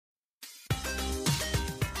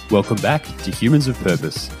Welcome back to Humans of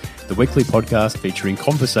Purpose, the weekly podcast featuring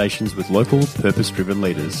conversations with local purpose-driven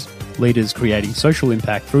leaders. Leaders creating social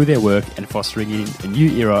impact through their work and fostering in a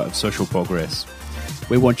new era of social progress.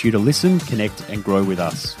 We want you to listen, connect and grow with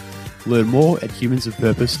us. Learn more at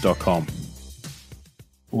humansofpurpose.com.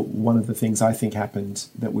 One of the things I think happened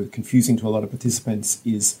that were confusing to a lot of participants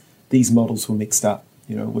is these models were mixed up.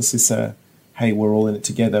 You know, was this hey, we're all in it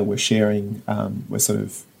together, we're sharing,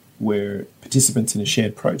 we're participants in a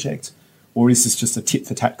shared project, or is this just a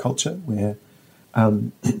tit-for-tat culture where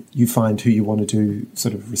you find who you want to do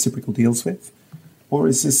sort of reciprocal deals with? Or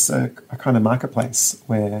is this a kind of marketplace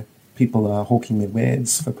where people are hawking their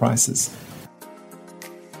wares for prices?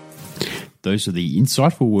 Those are the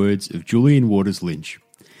insightful words of Julian Waters-Lynch.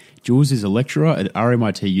 Jules is a lecturer at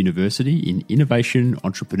RMIT University in Innovation,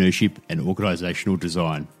 Entrepreneurship and Organisational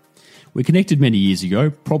Design. We connected many years ago,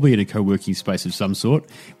 probably in a co-working space of some sort,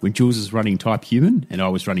 when Jules was running Type Human and I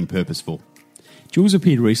was running Purposeful. Jules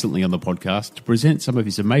appeared recently on the podcast to present some of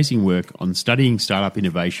his amazing work on studying startup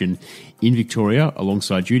innovation in Victoria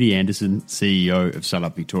alongside Judy Anderson, CEO of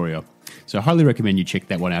Startup Victoria. So I highly recommend you check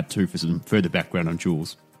that one out too for some further background on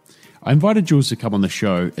Jules. I invited Jules to come on the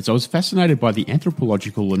show as I was fascinated by the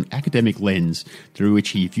anthropological and academic lens through which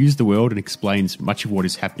he views the world and explains much of what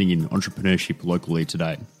is happening in entrepreneurship locally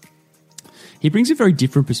today. He brings a very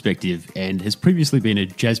different perspective and has previously been a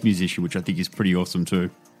jazz musician, which I think is pretty awesome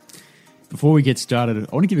too. Before we get started, I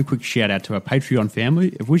want to give a quick shout out to our Patreon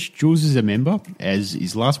family, of which Jules is a member, as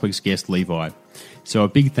is last week's guest, Levi. So a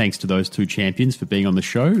big thanks to those two champions for being on the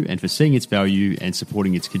show and for seeing its value and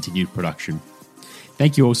supporting its continued production.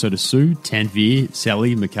 Thank you also to Sue, Tanvir,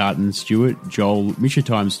 Sally, McCartan, Stuart, Joel, Misha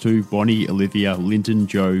Times2, Bonnie, Olivia, Linton,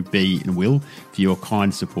 Joe, B and Will for your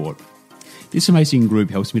kind support. This amazing group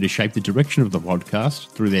helps me to shape the direction of the podcast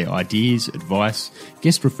through their ideas, advice,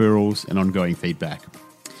 guest referrals and ongoing feedback.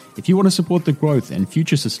 If you want to support the growth and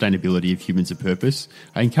future sustainability of Humans of Purpose,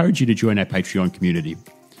 I encourage you to join our Patreon community.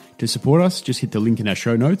 To support us, just hit the link in our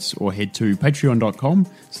show notes or head to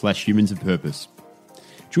patreon.com/humansofpurpose.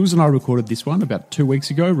 Jules and I recorded this one about 2 weeks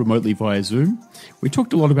ago remotely via Zoom. We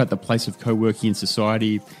talked a lot about the place of co-working in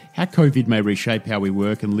society, how COVID may reshape how we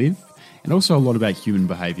work and live, and also a lot about human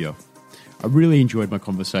behaviour. I really enjoyed my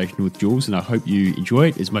conversation with Jules and I hope you enjoy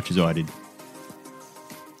it as much as I did.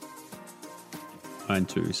 Mine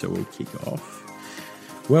too, so we'll kick off.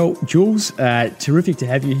 Well, Jules, terrific to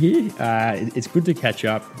have you here. It's good to catch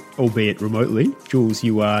up, albeit remotely. Jules,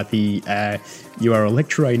 you are a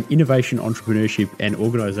lecturer in innovation, entrepreneurship and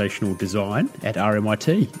organisational design at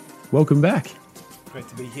RMIT. Welcome back. Great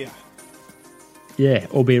to be here. Yeah,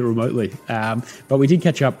 albeit remotely. But we did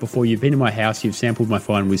catch up before. You've been in my house. You've sampled my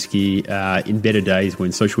fine whiskey in better days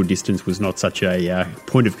when social distance was not such a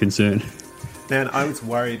point of concern. Man, I was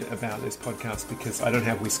worried about this podcast because I don't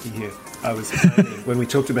have whiskey here. I was planning, when we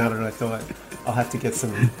talked about it, I thought I'll have to get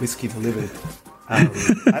some whiskey delivered. I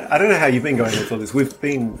don't know how you've been going with all this. We've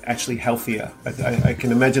been actually healthier. I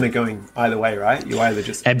can imagine it going either way, right? You either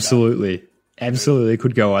just... Absolutely. Absolutely, it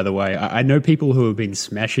could go either way. I know people who have been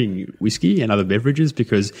smashing whiskey and other beverages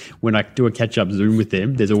because when I do a catch-up Zoom with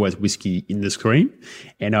them, there's always whiskey in the screen.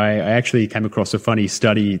 And I actually came across a funny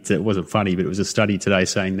study. It wasn't funny, but it was a study today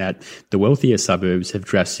saying that the wealthier suburbs have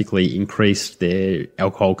drastically increased their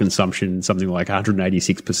alcohol consumption, something like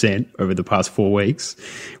 186% over the past 4 weeks,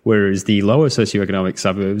 whereas the lower socioeconomic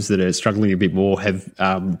suburbs that are struggling a bit more have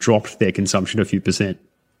dropped their consumption a few percent.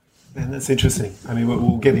 Man, that's interesting. I mean,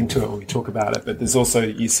 we'll get into it when we talk about it, but there's also,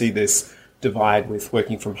 you see this divide with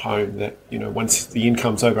working from home that, you know, once the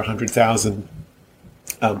income's over 100,000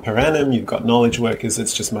 per annum, you've got knowledge workers,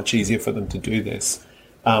 it's just much easier for them to do this.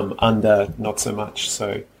 Under, not so much.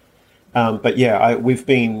 So, but yeah, we've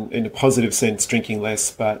been, in a positive sense, drinking less,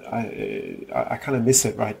 but I kind of miss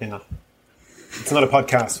it right now. It's not a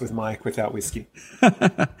podcast with Mike without whiskey.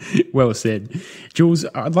 Well said. Jules,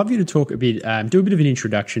 I'd love you to talk a bit, do a bit of an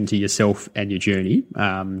introduction to yourself and your journey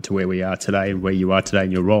to where we are today and where you are today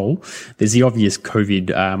in your role. There's the obvious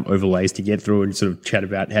COVID overlays to get through and sort of chat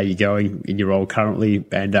about how you're going in your role currently.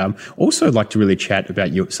 And also I'd like to really chat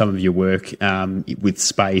about some of your work with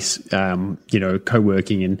space,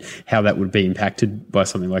 co-working and how that would be impacted by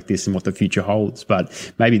something like this and what the future holds. But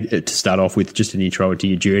maybe to start off with just an intro into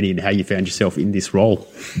your journey and how you found yourself in this role.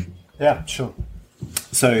 Yeah, sure.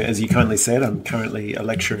 So as you kindly said, I'm currently a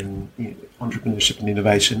lecturer in entrepreneurship and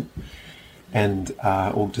innovation and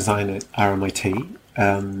org design at RMIT.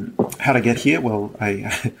 How to get here? Well,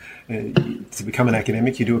 to become an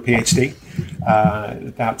academic, you do a PhD.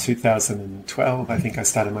 About 2012, I think I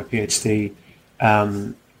started my PhD.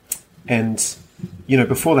 And,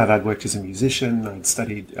 before that, I'd worked as a musician. I'd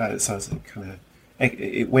studied, so I was kind of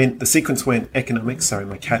the sequence went economics. Sorry,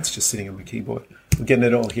 my cat's just sitting on my keyboard. I'm getting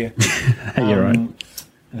it all here. You're right.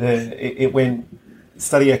 It went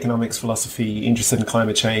study economics, philosophy, interested in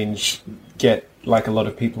climate change, get like a lot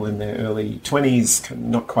of people in their early 20s,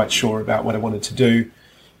 not quite sure about what I wanted to do,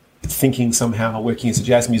 thinking somehow working as a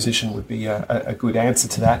jazz musician would be a good answer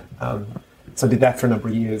to that. So I did that for a number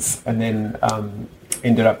of years, and then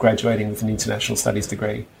ended up graduating with an international studies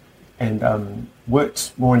degree, and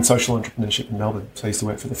worked more in social entrepreneurship in Melbourne. So I used to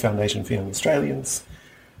work for the Foundation for Young Australians.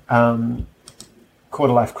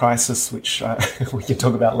 Quarter life crisis, which we can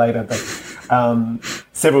talk about later, but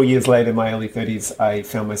several years later, in my early 30s, I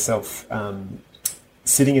found myself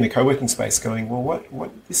sitting in a co-working space going, well,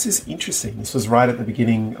 what this is interesting. This was right at the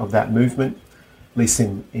beginning of that movement, at least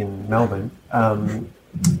in Melbourne.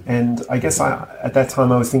 And I guess at that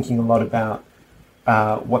time I was thinking a lot about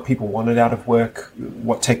what people wanted out of work,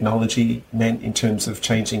 what technology meant in terms of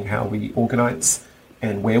changing how we organise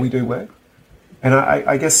and where we do work. And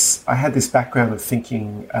I guess I had this background of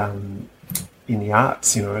thinking in the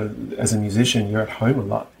arts, as a musician, you're at home a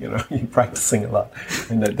lot, you're practicing a lot.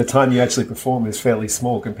 And the time you actually perform is fairly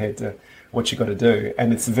small compared to what you got to do.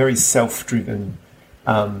 And it's very self-driven.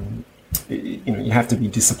 You have to be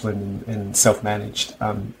disciplined and self-managed.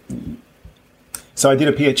 So I did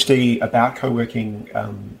a PhD about co-working,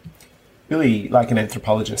 really like an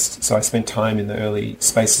anthropologist. So I spent time in the early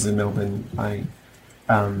spaces in Melbourne. I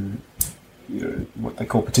what they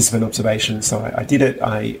call participant observation. So I did it.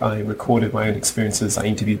 I recorded my own experiences. I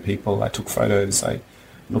interviewed people. I took photos. I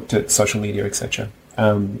looked at social media, etc.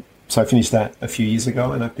 So I finished that a few years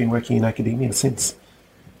ago, and I've been working in academia since.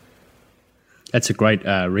 That's a great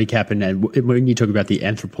recap. And when you talk about the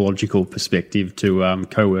anthropological perspective to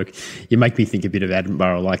co-work, you make me think a bit of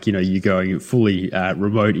Edinburgh, like, you going fully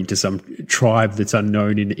remote into some tribe that's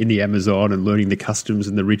unknown in the Amazon and learning the customs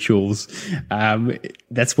and the rituals.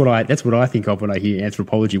 That's what I think of when I hear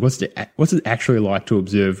anthropology. What's it actually like to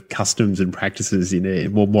observe customs and practices in a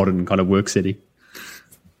more modern kind of work setting?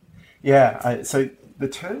 Yeah. So the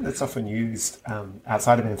term that's often used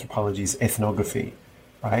outside of anthropology is ethnography.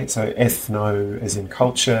 Right, so ethno as in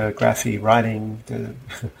culture, graphy, writing, the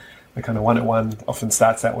kind of 101 often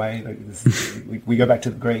starts that way. We go back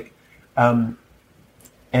to the Greek. And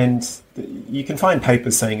you can find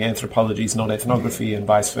papers saying anthropology is not ethnography and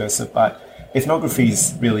vice versa, but ethnography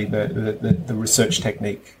is really the research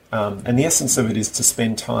technique. And the essence of it is to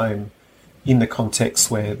spend time in the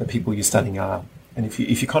context where the people you're studying are. And if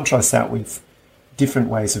you contrast that with different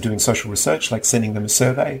ways of doing social research, like sending them a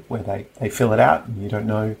survey where they fill it out and you don't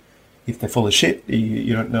know if they're full of shit.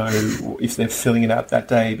 You don't know if they're filling it out that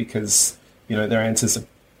day because, their answers are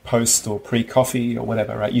post or pre-coffee or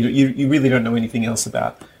whatever, right? You really don't know anything else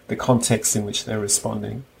about the context in which they're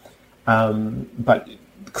responding. But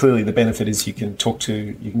clearly the benefit is you can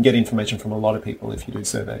get information from a lot of people if you do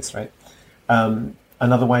surveys, right?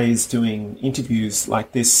 Another way is doing interviews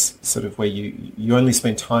like this, sort of where you only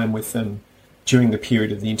spend time with them during the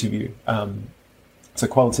period of the interview. So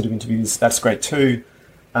qualitative interviews, that's great too.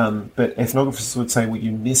 But ethnographers would say, well,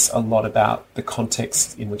 you miss a lot about the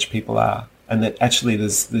context in which people are, and that actually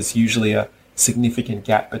there's usually a significant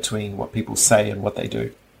gap between what people say and what they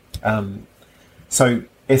do. So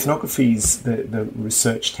ethnography is the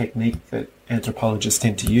research technique that anthropologists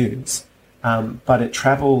tend to use. But it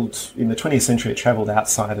travelled, in the 20th century, it travelled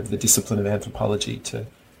outside of the discipline of anthropology to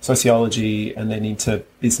sociology and then into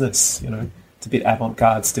business, It's a bit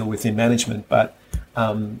avant-garde still within management, but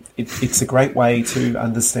it's a great way to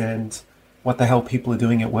understand what the hell people are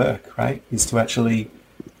doing at work, right? Is to actually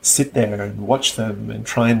sit there and watch them and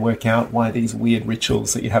try and work out why these weird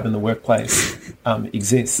rituals that you have in the workplace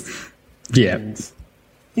exist. Yeah. And,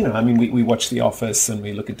 we watch The Office and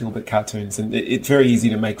we look at Dilbert cartoons, and it's very easy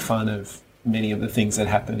to make fun of many of the things that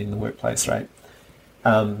happen in the workplace, right?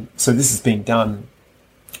 So this is being done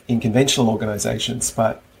in conventional organizations,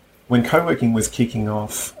 but when co-working was kicking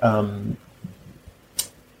off,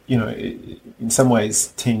 in some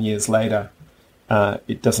ways, 10 years later,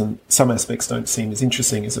 some aspects don't seem as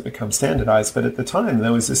interesting as it becomes standardized. But at the time,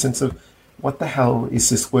 there was a sense of, what the hell is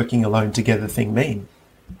this working alone together thing mean?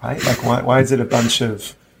 Right? Like, why is it a bunch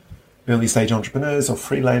of early stage entrepreneurs or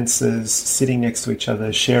freelancers sitting next to each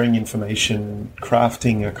other, sharing information,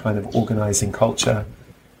 crafting a kind of organizing culture,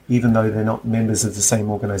 even though they're not members of the same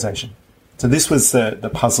organization? So this was the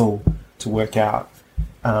puzzle to work out,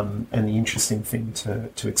 and the interesting thing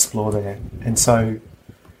to explore there. And so,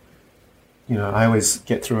 I always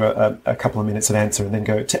get through a couple of minutes of answer and then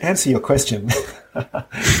go, to answer your question,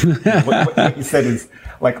 what you said is,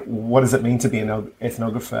 like, what does it mean to be an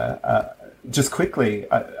ethnographer? Just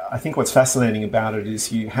quickly, I think what's fascinating about it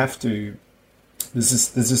is you have to there's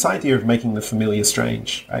this idea of making the familiar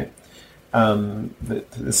strange, right?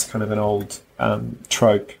 This kind of an old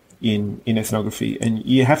trope in ethnography, and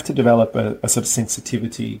you have to develop a sort of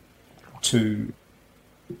sensitivity to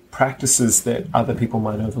practices that other people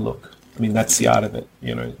might overlook. I mean, that's the art of it,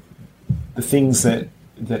 the things that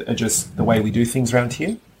are just the way we do things around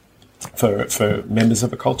here for members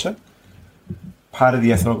of a culture. Part of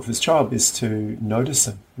the ethnographer's job is to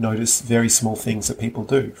notice very small things that people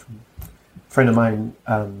do. A friend of mine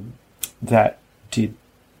that did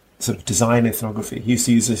sort of design ethnography, he used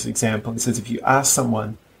to use this example. He says, if you ask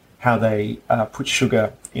someone how they put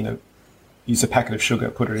sugar use a packet of sugar,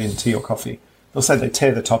 put it in tea or coffee, they'll say they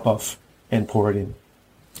tear the top off and pour it in.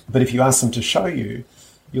 But if you ask them to show you,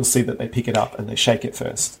 you'll see that they pick it up and they shake it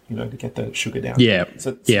first, to get the sugar down. Yeah,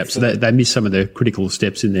 so they miss some of the critical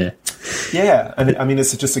steps in there. Yeah, and I mean,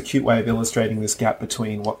 it's just a cute way of illustrating this gap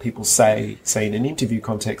between what people say in an interview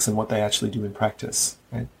context and what they actually do in practice,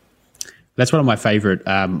 right? That's one of my favourite,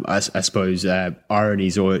 I suppose,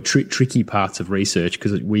 ironies or tricky parts of research,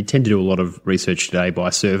 because we tend to do a lot of research today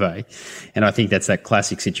by survey. And I think that's that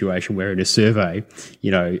classic situation where in a survey,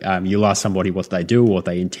 you'll ask somebody what they do, what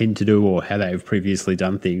they intend to do, or how they've previously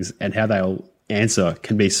done things, and how they'll answer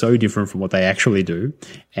can be so different from what they actually do.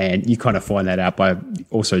 And you kind of find that out by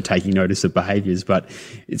also taking notice of behaviours. But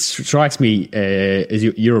it strikes me as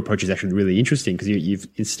your approach is actually really interesting, because you've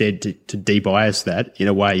instead to de-bias that in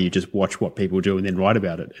a way, you just watch what people do and then write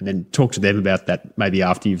about it and then talk to them about that maybe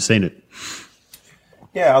after you've seen it.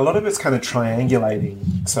 Yeah, a lot of it's kind of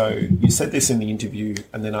triangulating. So you said this in the interview,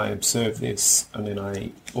 and then I observe this, and then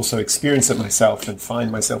I also experience it myself and find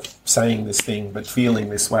myself saying this thing but feeling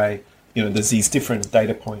this way. There's these different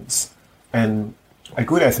data points, and a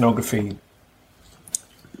good ethnography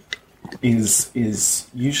is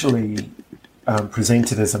usually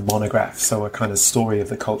presented as a monograph, so a kind of story of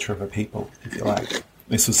the culture of a people, if you like.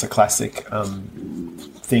 This was a classic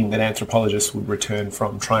thing that anthropologists would return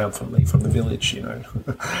from triumphantly from the village,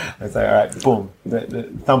 They say, all right, boom,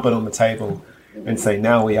 thump it on the table and say,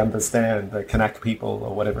 now we understand the Kanak people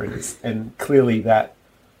or whatever it is. And clearly that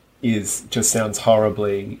just sounds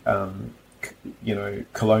horribly,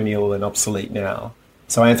 colonial and obsolete now.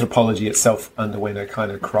 So anthropology itself underwent a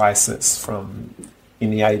kind of crisis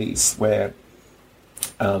in the 80s where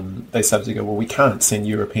they started to go, well, we can't send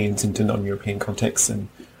Europeans into non-European contexts and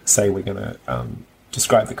say we're going to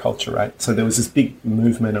describe the culture, right? So there was this big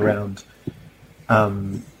movement around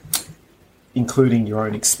including your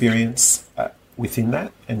own experience within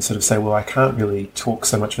that, and sort of say, well, I can't really talk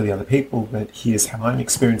so much for the other people, but here's how I'm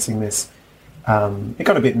experiencing this. It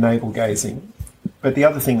got a bit navel-gazing, but the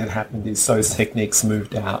other thing that happened is those techniques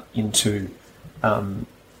moved out into,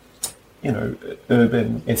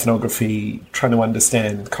 urban ethnography, trying to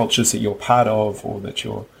understand cultures that you're part of or that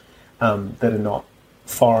you're that are not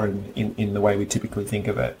foreign in the way we typically think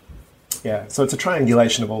of it. Yeah, so it's a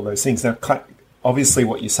triangulation of all those things. Now, obviously,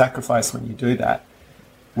 what you sacrifice when you do that,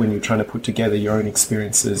 when you're trying to put together your own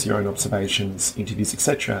experiences, your own observations, interviews,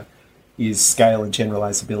 etc., is scale and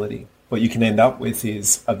generalizability. What you can end up with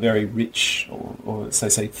is a very rich or so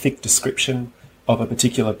say thick description of a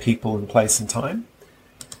particular people and place and time.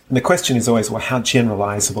 And the question is always, well, how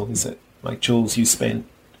generalizable is it? Like, Jules, you spent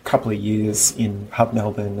a couple of years in Hub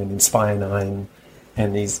Melbourne and Inspire 9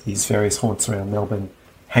 and these various haunts around Melbourne,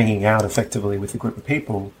 hanging out effectively with a group of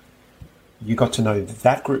people. You got to know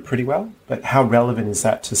that group pretty well, but how relevant is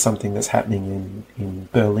that to something that's happening in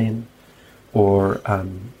Berlin or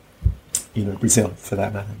Brazil, for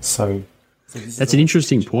that matter? So that's an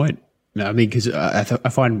interesting point. No, I mean, because I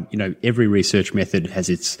find, every research method has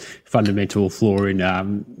its fundamental flaw in,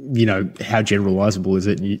 how generalizable is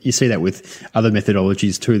it? And you see that with other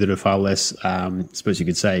methodologies too that are far less, I suppose you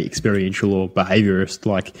could say, experiential or behaviorist.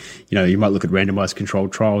 Like, you might look at randomized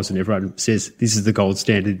controlled trials and everyone says this is the gold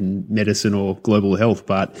standard in medicine or global health.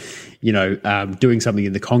 But, doing something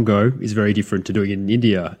in the Congo is very different to doing it in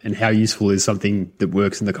India. And how useful is something that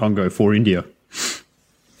works in the Congo for India?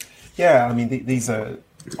 Yeah, I mean, these are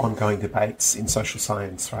ongoing debates in social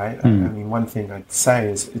science, right? I mean, one thing I'd say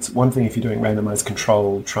is it's one thing if you're doing randomized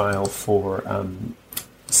control trial for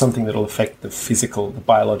something that'll affect the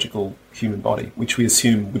biological human body, which we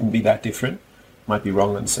assume wouldn't be that different. Might be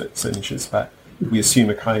wrong on certain issues, but we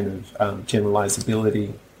assume a kind of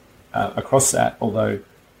generalizability across that, although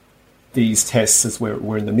these tests, as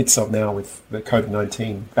we're in the midst of now with the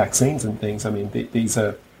COVID-19 vaccines and things, I mean, these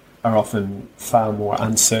are often far more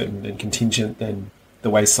uncertain and contingent than the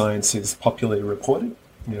way science is popularly reported.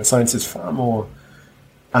 Science is far more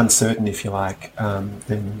uncertain, if you like,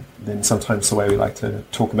 than sometimes the way we like to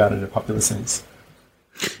talk about it in a popular sense.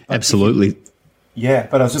 Absolutely. Yeah,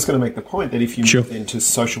 but I was just going to make the point that if you Sure. move into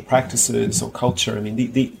social practices or culture, I mean,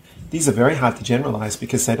 these are very hard to generalize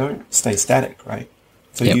because they don't stay static, right?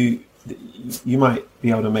 So Yep. you might be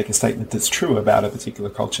able to make a statement that's true about a particular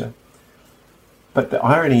culture, but the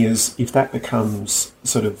irony is if that becomes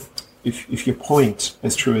sort of if your point,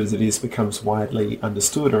 as true as it is, becomes widely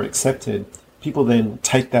understood or accepted, people then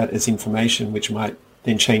take that as information which might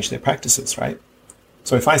then change their practices, right?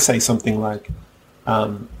 So if I say something like,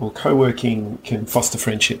 well, co-working can foster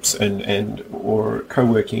friendships or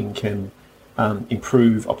co-working can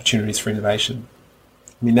improve opportunities for innovation.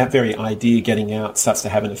 I mean, that very idea getting out starts to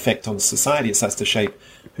have an effect on society. It starts to shape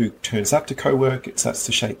who turns up to co-work. It starts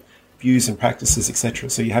to shape views and practices, etc.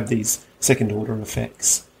 So you have these second-order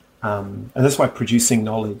effects. And that's why producing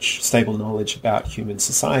knowledge, stable knowledge about human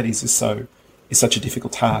societies is such a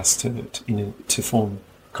difficult task to form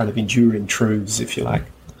kind of enduring truths, if you like.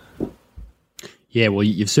 Yeah, well,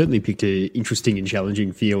 you've certainly picked an interesting and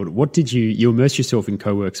challenging field. What did you immersed yourself in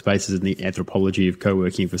co-work spaces and the anthropology of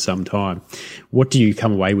co-working for some time. What do you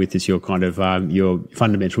come away with as your kind of your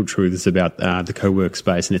fundamental truths about the co-work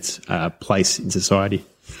space and its place in society?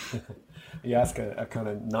 You ask a kind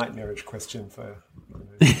of nightmarish question for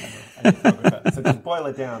an photographer. So just boil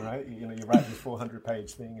it down, right? You write your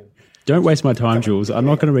 400-page thing. And don't waste my time, Jules. I'm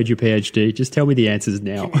not going to read your PhD. Just tell me the answers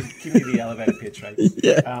now. Give me the elevator pitch, right?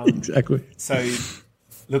 Yeah, exactly. So,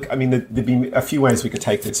 look, I mean, there'd be a few ways we could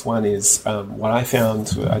take this. One is what I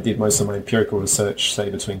found. I did most of my empirical research, say,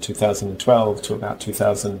 between 2012 to about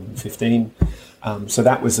 2015. So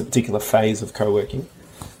that was a particular phase of co-working,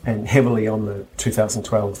 and heavily on the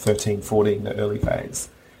 2012, 13, 14, the early phase.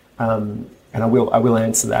 And I will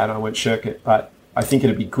answer that. I won't shirk it, but I think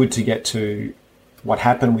it'd be good to get to what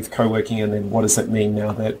happened with co-working and then what does it mean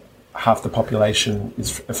now that half the population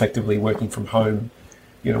is effectively working from home.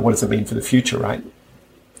 What does it mean for the future, right?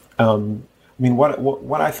 I mean,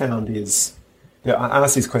 what I found is, I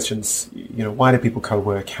ask these questions, why do people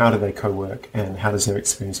co-work? How do they co-work? And how does their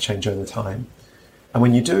experience change over time? And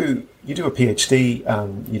when you do a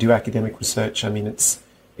PhD, you do academic research, I mean,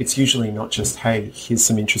 it's usually not just, hey, here's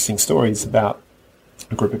some interesting stories about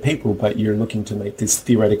a group of people, but you're looking to make this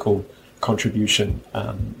theoretical contribution.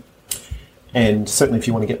 And certainly if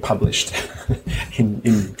you want to get published in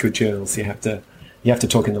good journals, you have to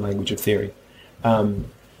talk in the language of theory.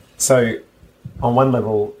 So on one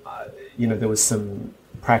level, there was some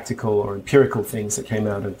practical or empirical things that came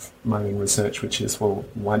out of my own research, which is, well,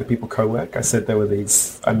 why do people co-work? I said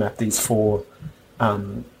I mapped these four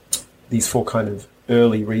kind of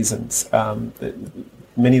early reasons. That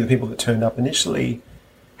many of the people that turned up initially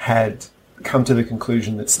had come to the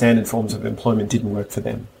conclusion that standard forms of employment didn't work for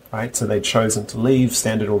them, right? So they'd chosen to leave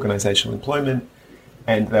standard organizational employment,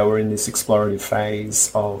 and they were in this explorative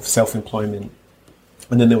phase of self-employment.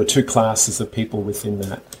 And then there were two classes of people within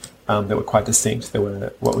that that were quite distinct. There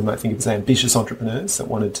were what we might think of as ambitious entrepreneurs that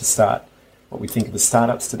wanted to start what we think of as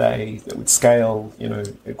startups today, that would scale,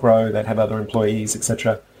 grow, they'd have other employees,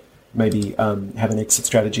 etc. Maybe have an exit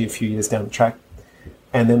strategy a few years down the track.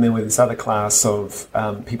 And then there was this other class of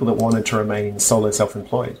people that wanted to remain solo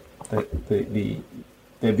self-employed.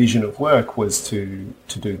 Their vision of work was to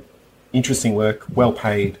do interesting work, well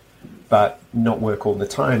paid, but not work all the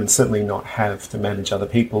time, and certainly not have to manage other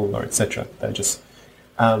people or etc. They just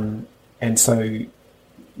and so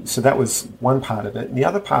that was one part of it. And the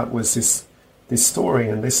other part was this story,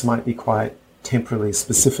 and this might be quite temporally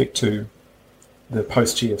specific to the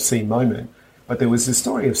post-GFC moment, but there was this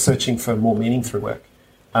story of searching for more meaning through work.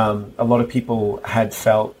 A lot of people had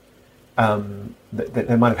felt that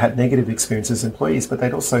they might have had negative experiences as employees, but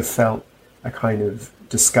they'd also felt a kind of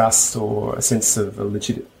disgust or a sense of a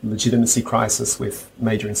legitimacy crisis with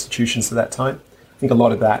major institutions at that time. I think a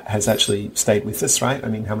lot of that has actually stayed with us, right? I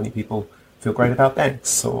mean, how many people feel great about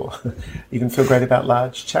banks or even feel great about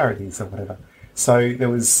large charities or whatever? So there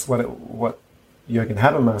was what Jürgen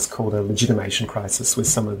Habermas called a legitimation crisis with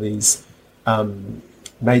some of these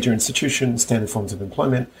major institutions, standard forms of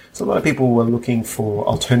employment. So a lot of people were looking for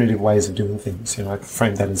alternative ways of doing things. I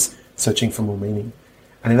framed that as searching for more meaning.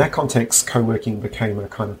 And in that context, co-working became a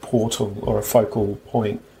kind of portal or a focal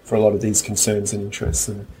point for a lot of these concerns and interests.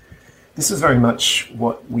 And this is very much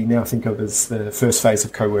what we now think of as the first phase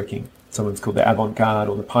of co-working. Sometimes called the avant-garde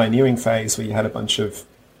or the pioneering phase, where you had a bunch of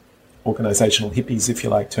organizational hippies, if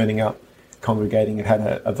you like, turning up, congregating. It had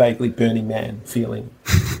a vaguely Burning Man feeling.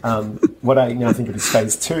 What I now think of as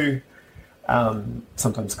phase two,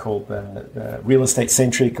 sometimes called the real estate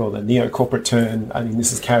centric or the neo-corporate turn. I mean,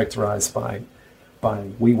 this is characterized by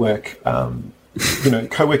WeWork.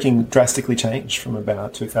 Co-working drastically changed from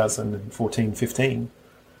about 2014, 15.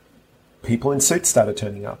 People in suits started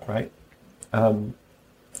turning up, right?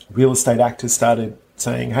 real estate actors started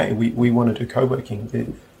saying, hey, we want to do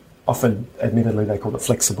co-working. Often, admittedly, they call it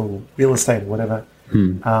flexible real estate or whatever.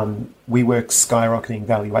 WeWork's skyrocketing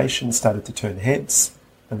valuation started to turn heads.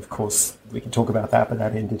 And of course, we can talk about that, but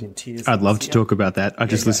that ended in tears. I'd love to talk about that. I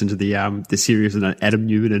just listened to the series on Adam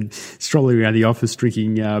Newman and strolling around the office,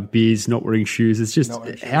 drinking beers, not wearing shoes. It's just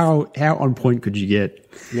how on point could you get?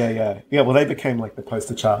 Yeah. Well, they became like the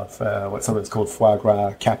poster child for what sometimes called foie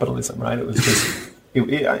gras capitalism, right? It was just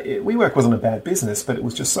WeWork wasn't a bad business, but it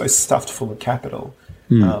was just so stuffed full of capital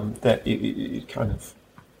that it kind of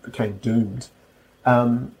became doomed.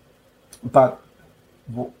 But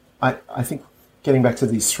I think, getting back to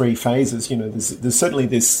these three phases, there's certainly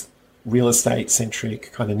this real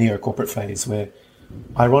estate-centric kind of neo-corporate phase where,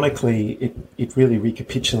 ironically, it really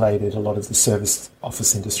recapitulated a lot of the service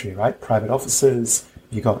office industry, right? Private offices,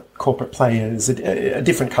 you got corporate players, a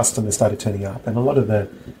different customer started turning up, and a lot of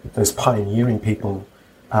those pioneering people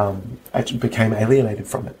actually became alienated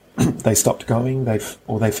from it. They stopped going, they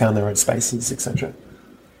found their own spaces, etc.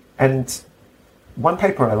 And one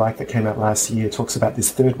paper I like that came out last year talks about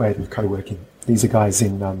this third wave of co-working. These are guys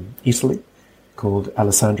in Italy called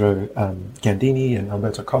Alessandro Gandini and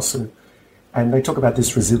Alberto Cosu, and they talk about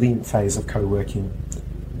this resilient phase of co-working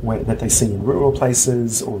that they see in rural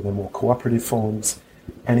places or the more cooperative forms.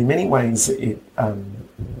 And in many ways, it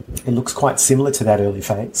looks quite similar to that early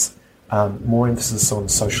phase. More emphasis on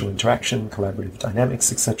social interaction, collaborative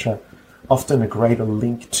dynamics, etc. Often a greater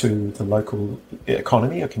link to the local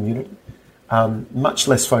economy or community. Much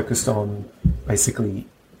less focused on basically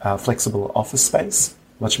flexible office space,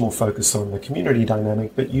 much more focused on the community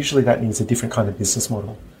dynamic, but usually that needs a different kind of business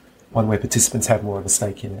model, one where participants have more of a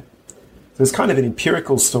stake in it. So it's kind of an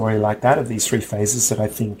empirical story like that of these three phases that I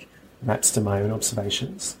think maps to my own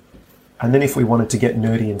observations. And then if we wanted to get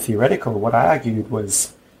nerdy and theoretical, what I argued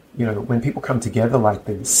was, when people come together like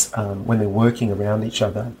this, when they're working around each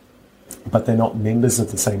other, but they're not members of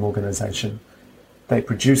the same organization, they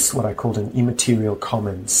produce what I called an immaterial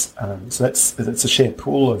commons. So that's a shared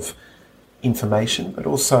pool of information, but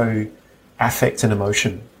also affect and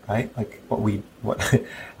emotion, right? Like what in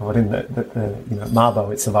the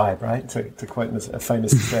Marbo, it's a vibe, right? To quote a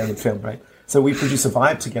famous Australian film, right? So we produce a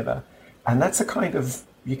vibe together, and that's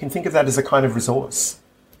you can think of that as a kind of resource,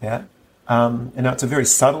 yeah? And now it's a very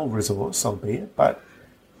subtle resource, albeit, but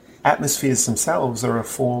atmospheres themselves are a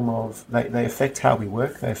form of, they affect how we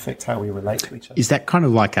work, they affect how we relate to each other. Is that kind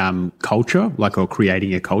of like culture, or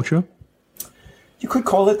creating a culture? You could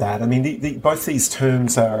call it that. I mean, both these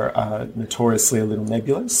terms are notoriously a little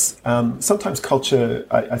nebulous. Sometimes culture,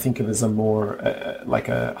 I think of as a more, like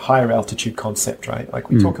a higher altitude concept, right? Like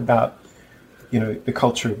we talk about, the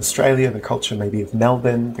culture of Australia, the culture maybe of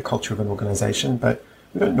Melbourne, the culture of an organisation, but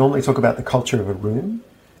we don't normally talk about the culture of a room.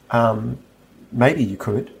 Maybe you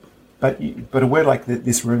could. But a word like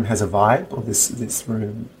this room has a vibe, or this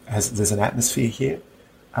room there's an atmosphere here.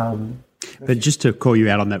 But just to call you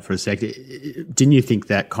out on that for a sec, didn't you think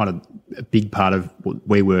that kind of a big part of what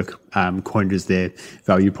WeWork coined as their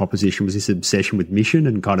value proposition was this obsession with mission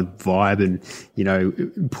and kind of vibe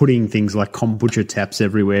and, putting things like kombucha taps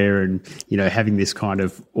everywhere and, having this kind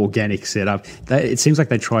of organic setup? It seems like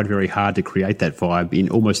they tried very hard to create that vibe in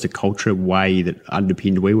almost a culture way that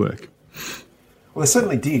underpinned WeWork. Well, they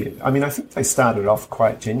certainly did. I mean, I think they started off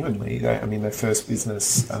quite genuinely. Their first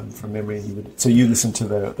business, from memory, so you listened to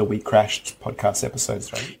the We Crashed podcast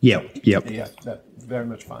episodes, right? Yep. Yeah, very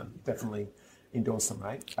much fun. Definitely endorse them,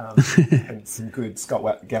 right? And some good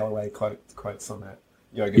Scott Galloway quotes on that,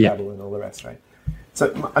 Yoga Babble and all the rest, right?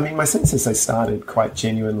 So, I mean, my sense is they started quite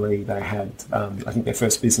genuinely. They had, I think their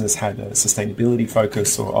first business had a sustainability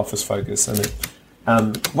focus or office focus,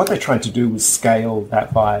 and what they tried to do was scale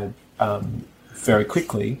that vibe very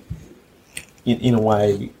quickly, in a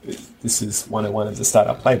way. This is 101 of the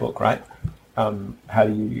startup playbook, right? How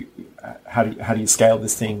do you scale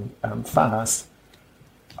this thing fast?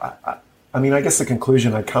 I mean, I guess the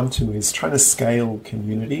conclusion I come to is trying to scale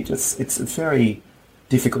community. It's a very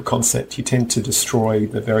difficult concept. You tend to destroy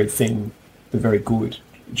the very thing, the very good.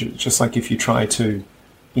 Just like if you try to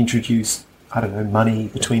introduce, I don't know, money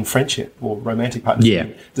between friendship or romantic partnership.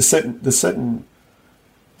 Yeah. There's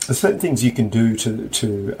certain things you can do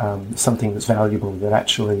to something that's valuable that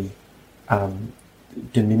actually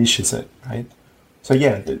diminishes it, right? So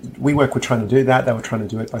yeah, WeWork were trying to do that. They were trying to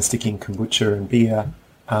do it by sticking kombucha and beer.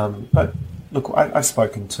 But look, I've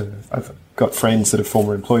got friends that are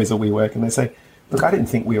former employees at WeWork, and they say, look, I didn't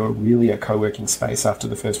think we were really a co-working space after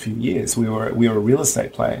the first few years. We were a real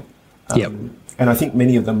estate player. And I think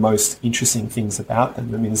many of the most interesting things about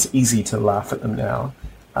them, I mean, it's easy to laugh at them now,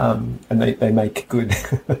 and they make good.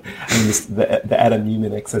 I mean, the Adam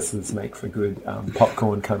Newman excesses make for good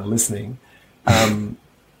popcorn kind of listening, and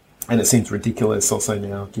it seems ridiculous also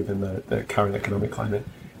now given the current economic climate.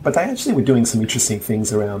 But they actually were doing some interesting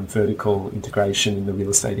things around vertical integration in the real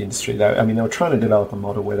estate industry. They were trying to develop a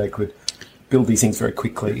model where they could build these things very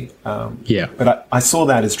quickly. But I saw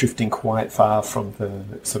that as drifting quite far from the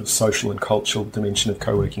sort of social and cultural dimension of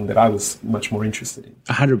co-working that I was much more interested in.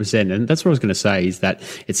 100%. And that's what I was going to say, is that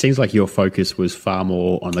it seems like your focus was far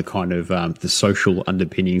more on the kind of the social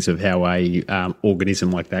underpinnings of how a organism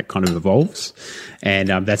like that kind of evolves. And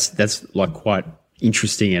that's like quite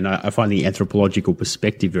interesting, and I find the anthropological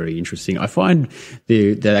perspective very interesting. I find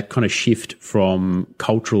that kind of shift from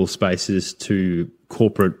cultural spaces to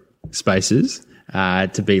corporate spaces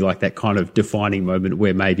to be like that kind of defining moment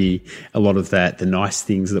where maybe a lot of the nice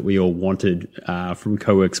things that we all wanted from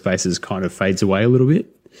co-work spaces kind of fades away a little bit.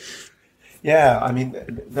 Yeah, I mean,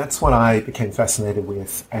 that's what I became fascinated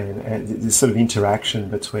with, and this sort of interaction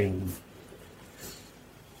between,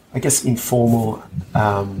 I guess, informal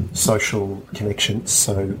social connections.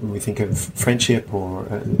 So when we think of friendship or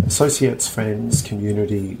associates, friends,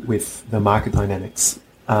 community with the market dynamics,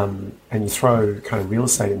 and you throw kind of real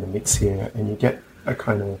estate in the mix here, and you get a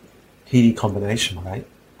kind of heady combination, right?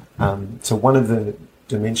 So one of the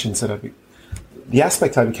dimensions the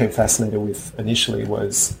aspect I became fascinated with initially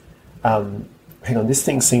was, this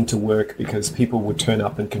thing seemed to work because people would turn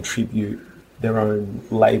up and contribute their own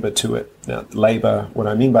labour to it. Now, labour, what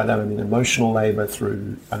I mean by that, I mean emotional labour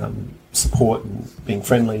through support and being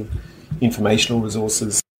friendly, informational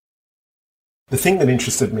resources. The thing that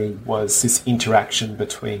interested me was this interaction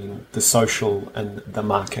between the social and the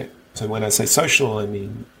market. So when I say social, I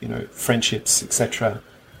mean, friendships, etc.,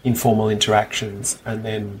 informal interactions, and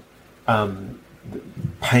then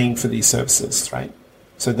paying for these services, right?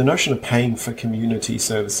 So the notion of paying for community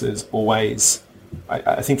services always,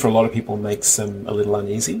 I think for a lot of people, makes them a little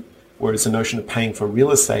uneasy, whereas the notion of paying for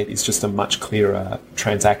real estate is just a much clearer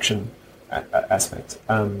transaction aspect.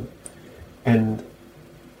 And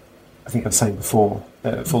I think I was saying before,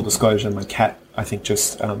 full disclosure, my cat, I think,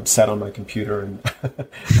 just sat on my computer and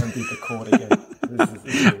undid the cord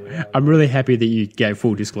again. I'm really happy that you gave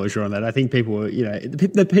full disclosure on that. I think people,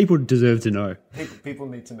 the people deserve to know. People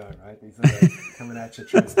need to know, right? These are coming at you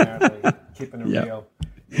transparently, keeping it real.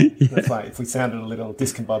 That's why if we sounded a little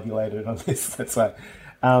discombobulated on this, that's why.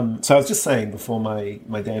 So I was just saying before my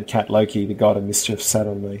damn cat Loki, the god of mischief, sat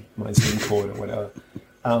on my Zoom cord or whatever,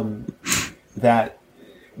 that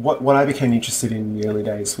what I became interested in the early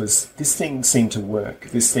days was this thing seemed to work.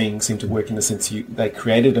 This thing seemed to work in the sense they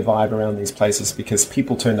created a vibe around these places because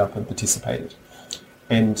people turned up and participated.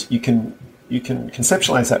 And you can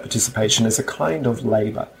conceptualize that participation as a kind of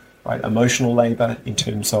labor, right? Emotional labor in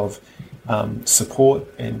terms of support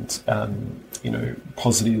and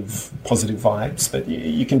positive vibes, but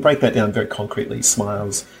you can break that down very concretely: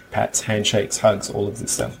 smiles, pats, handshakes, hugs, all of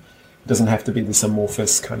this stuff. It doesn't have to be this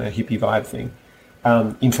amorphous kind of hippie vibe thing.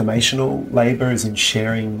 Informational labor is in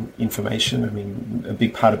sharing information. I mean, a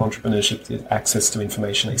big part of entrepreneurship is access to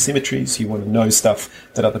information asymmetries. You want to know stuff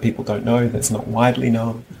that other people don't know, that's not widely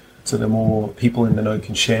known. So the more people in the know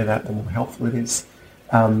can share that, the more helpful it is.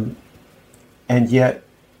 And yet,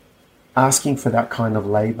 asking for that kind of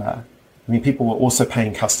labor, I mean, people were also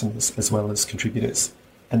paying customers as well as contributors.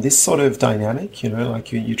 And this sort of dynamic,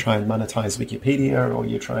 like you try and monetize Wikipedia, or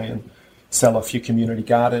you try and sell off your community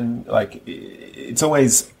garden, like it's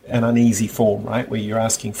always an uneasy form, right? Where you're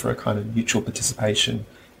asking for a kind of mutual participation,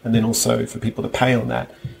 and then also for people to pay on that.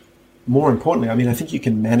 More importantly, I mean, I think you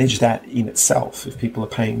can manage that in itself if people are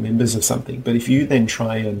paying members of something. But if you then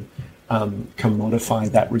try and commodify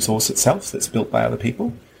that resource itself that's built by other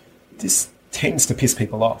people, this tends to piss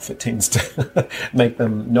people off. It tends to make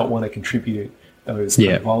them not want to contribute those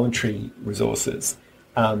kind of voluntary resources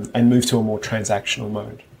and move to a more transactional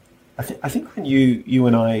mode. I think when you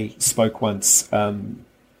and I spoke once,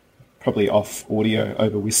 probably off audio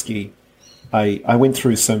over whiskey, I went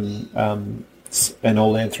through an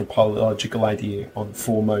old anthropological idea on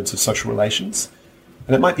 4 modes of social relations.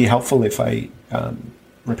 And it might be helpful if I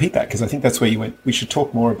repeat that, because I think that's where you went. We should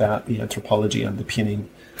talk more about the anthropology underpinning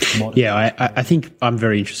modern. Yeah, I think I'm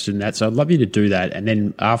very interested in that. So I'd love you to do that. And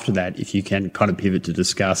then after that, if you can kind of pivot to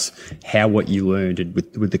discuss how what you learned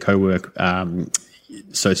with the co-work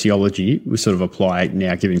sociology we sort of apply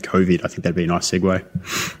now, given COVID. I think that'd be a nice segue.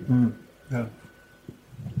 Yeah.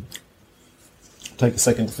 take a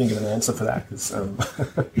second to think of an answer for that because,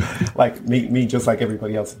 like me, just like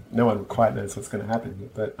everybody else, no one quite knows what's going to happen here.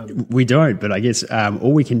 But we don't. But I guess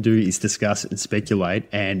all we can do is discuss and speculate.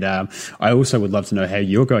 And I also would love to know how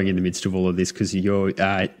you're going in the midst of all of this because you're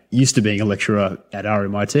used to being a lecturer at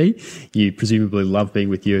RMIT. You presumably love being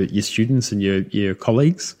with your students and your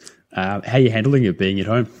colleagues. How are you handling it being at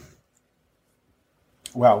home?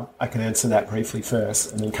 Well, I can answer that briefly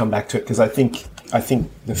first and then come back to it because I think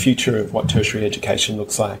the future of what tertiary education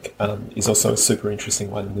looks like is also a super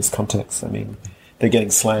interesting one in this context. I mean, they're getting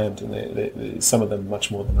slammed and they're some of them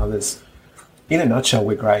much more than others. In a nutshell,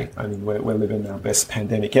 we're great. I mean, we're living our best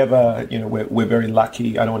pandemic ever. You know, we're very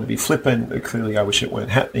lucky. I don't want to be flippant, but clearly I wish it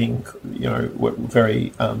weren't happening. You know, we're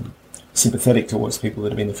very sympathetic towards people that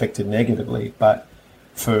have been affected negatively, but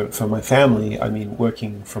for my family, I mean,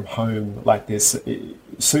 working from home like this it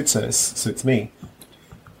suits me.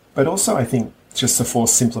 But also, I think just the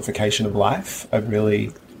forced simplification of life.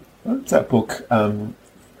 What's that book?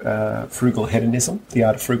 Frugal Hedonism, The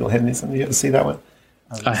Art of Frugal Hedonism. You ever see that one?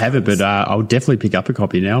 I haven't, but I'll definitely pick up a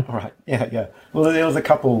copy now. All right. Yeah. Well, there was a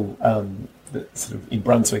couple sort of in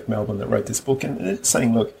Brunswick, Melbourne, that wrote this book, and it's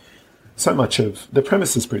saying, look, so much of the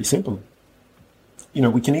premise is pretty simple. You know,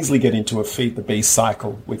 we can easily get into a feed the beast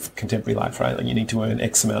cycle with contemporary life, right? Like you need to earn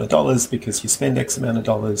X amount of dollars because you spend X amount of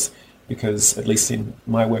dollars because, at least in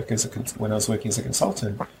my work when I was working as a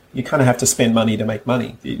consultant, you kind of have to spend money to make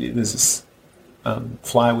money. There's this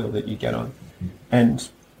flywheel that you get on. And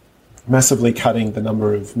massively cutting the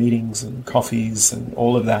number of meetings and coffees and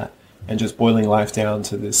all of that and just boiling life down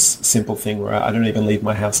to this simple thing where I don't even leave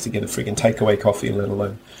my house to get a friggin' takeaway coffee, let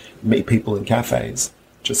alone meet people in cafes.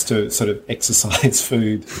 Just to sort of exercise,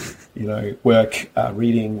 food, you know, work,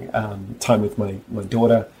 reading, time with my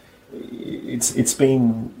daughter.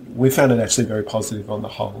 We found it actually very positive on the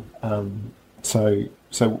whole. So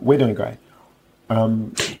we're doing great.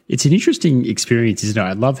 It's an interesting experience, isn't it?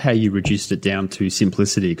 I love how you reduced it down to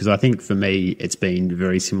simplicity because I think for me it's been a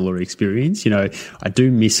very similar experience. You know, I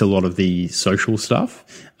do miss a lot of the social stuff,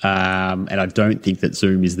 and I don't think that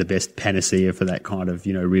Zoom is the best panacea for that kind of,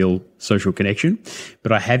 you know, real social connection.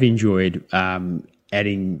 But I have enjoyed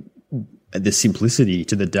adding the simplicity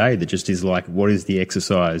to the day that just is like, what is the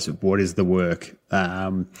exercise? What is the work?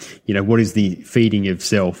 You know, what is the feeding of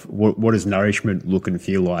self? What does nourishment look and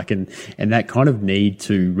feel like? And that kind of need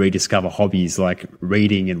to rediscover hobbies like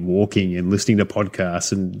reading and walking and listening to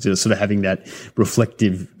podcasts and just sort of having that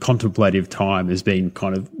reflective, contemplative time has been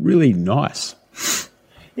kind of really nice.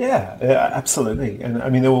 Yeah, absolutely. And I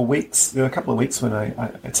mean, there were a couple of weeks when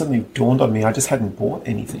it suddenly dawned on me, I just hadn't bought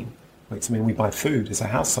anything. I mean, we buy food as a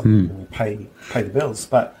household and we pay the bills,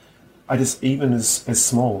 but I just, even as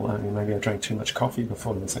small, I mean, maybe I drank too much coffee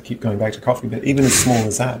before this, I keep going back to coffee, but even as small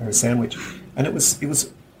as that, or a sandwich, and it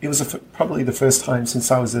was probably the first time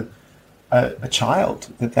since I was a child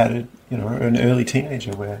that had, you know, an early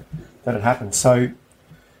teenager where that had happened. So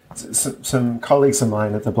some colleagues of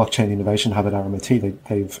mine at the Blockchain Innovation Hub at RMIT,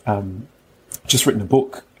 they've just written a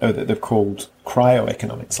book that they've called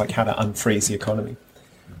Cryoeconomics, like how to unfreeze the economy.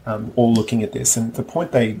 All looking at this. And the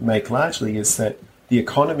point they make largely is that the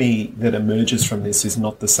economy that emerges from this is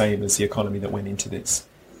not the same as the economy that went into this.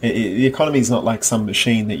 The economy is not like some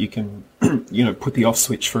machine that you can, you know, put the off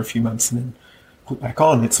switch for a few months and then put back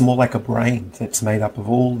on. It's more like a brain that's made up of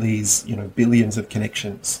all these, you know, billions of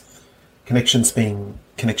connections. Connections being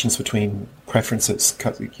connections between preferences,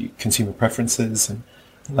 consumer preferences and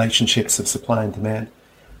relationships of supply and demand.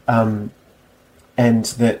 And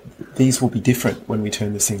that these will be different when we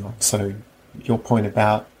turn this thing on. So your point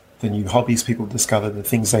about the new hobbies people discover, the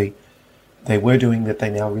things they were doing that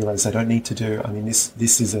they now realize they don't need to do. I mean, this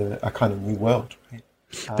is a kind of new world. Right?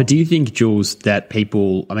 But do you think, Jules, that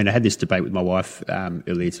people, I mean, I had this debate with my wife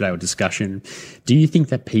earlier today, or discussion. Do you think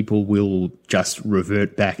that people will just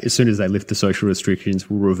revert back, as soon as they lift the social restrictions,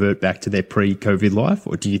 will revert back to their pre-COVID life?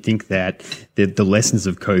 Or do you think that the lessons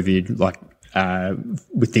of COVID, like,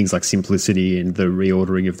 with things like simplicity and the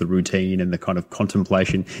reordering of the routine and the kind of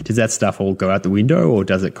contemplation, does that stuff all go out the window or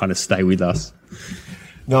does it kind of stay with us?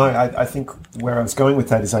 No, I think where I was going with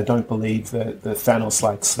that is I don't believe that the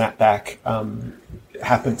Thanos-like snapback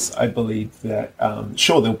happens. I believe that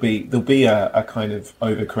sure there'll be a kind of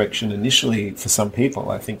overcorrection initially for some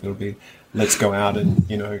people. I think there'll be let's go out and,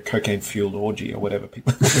 you know, cocaine-fueled orgy or whatever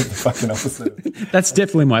people the fucking opposite. That's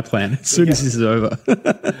definitely my plan. As soon as this is over.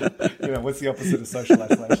 You know, what's the opposite of social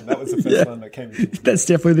isolation? That was the first one that came into me. That's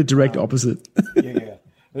definitely the direct opposite. Yeah.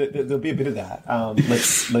 There'll be a bit of that.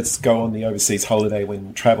 Let's go on the overseas holiday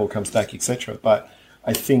when travel comes back, etc. But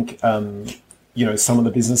I think, you know, some of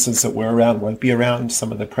the businesses that were around won't be around.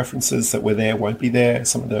 Some of the preferences that were there won't be there.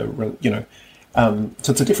 Some of the, you know, So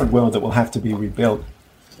it's a different world that will have to be rebuilt.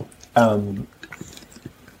 I'll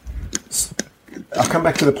come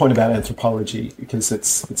back to the point about anthropology because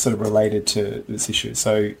it's sort of related to this issue.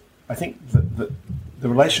 So I think the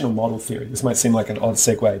relational model theory, this might seem like an odd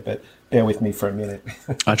segue, but bear with me for a minute.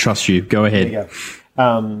 I trust you. Go ahead. There you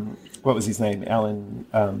go. What was his name? Alan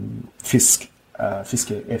Fiske,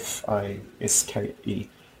 Fiske.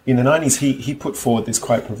 In the 90s, he put forward this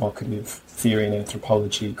quite provocative theory in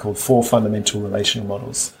anthropology called 4 fundamental relational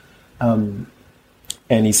models. And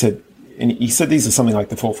he said these are something like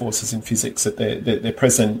the 4 forces in physics, that they're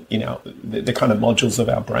present in they're kind of modules of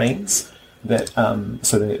our brains, that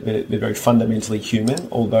so they're very fundamentally human,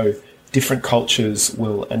 although different cultures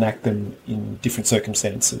will enact them in different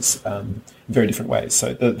circumstances, in very different ways.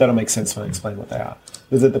 So that'll make sense when I explain what they are.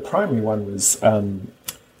 The primary one was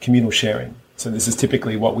communal sharing. So this is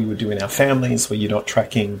typically what we would do in our families, where you're not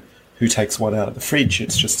tracking who takes what out of the fridge.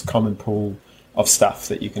 It's just a common pool of stuff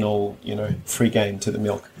that you can all, free game to the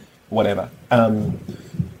milk, whatever.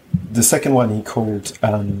 The second one he called,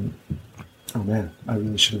 oh man, I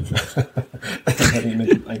really should have.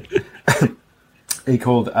 He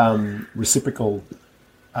called reciprocal.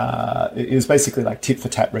 It was basically like tit for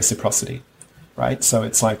tat reciprocity, right? So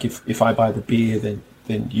it's like if I buy the beer,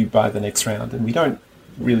 then you buy the next round, and we don't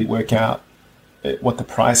really work out what the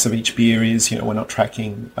price of each beer is. We're not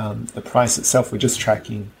tracking the price itself. We're just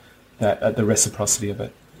tracking that the reciprocity of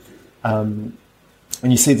it. And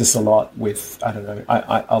you see this a lot with, I don't know,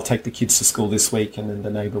 I'll take the kids to school this week, and then the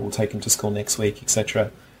neighbour will take them to school next week, etc.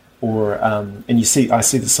 Or and I see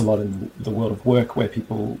this a lot in the world of work, where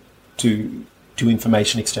people do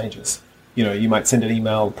information exchanges. You might send an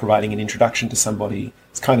email providing an introduction to somebody.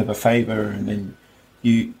 It's kind of a favour, and then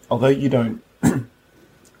although you don't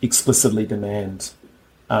explicitly demand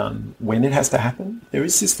when it has to happen, there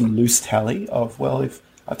is this loose tally of, well, if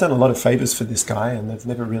I've done a lot of favours for this guy and they've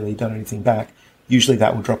never really done anything back, usually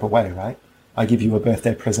that will drop away, right? I give you a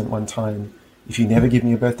birthday present one time. If you never give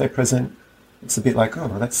me a birthday present, it's a bit like, oh,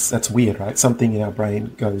 that's weird, right? Something in our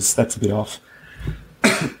brain goes, that's a bit off.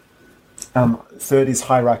 Third is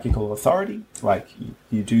hierarchical authority. Like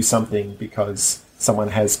you do something because someone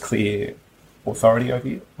has clear authority over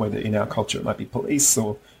you, whether in our culture it might be police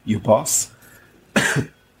or your boss.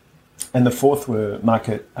 And the fourth were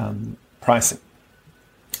market pricing,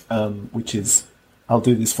 which is, I'll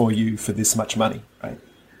do this for you for this much money, right?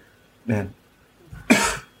 Man,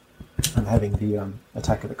 I'm having the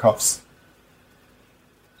attack of the coughs.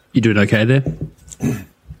 You doing okay there?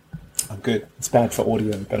 I'm good. It's bad for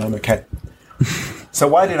audio, but I'm okay. So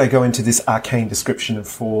why did I go into this arcane description of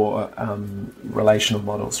 4 relational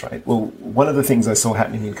models, right? Well, one of the things I saw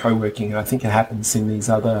happening in co-working, and I think it happens in these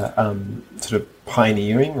other sort of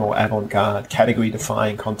pioneering or avant-garde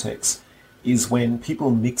category-defying contexts, is when people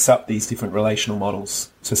mix up these different relational models.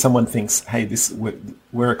 So someone thinks, hey,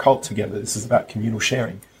 we're a cult together. This is about communal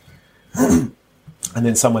sharing. And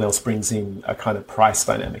then someone else brings in a kind of price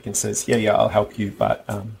dynamic and says, yeah, I'll help you, but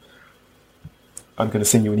I'm going to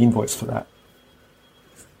send you an invoice for that.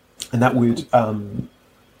 And that would,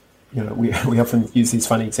 we often use these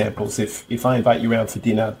funny examples. If I invite you around for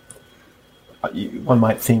dinner, one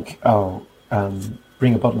might think,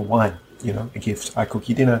 bring a bottle of wine, a gift. I cook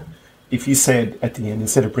you dinner. If you said at the end,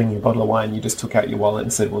 instead of bringing a bottle of wine, you just took out your wallet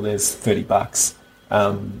and said, well, there's $30,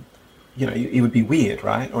 it would be weird,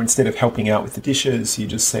 right? Or instead of helping out with the dishes, you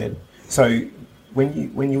just said. So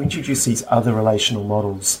when you introduce these other relational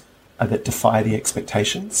models that defy the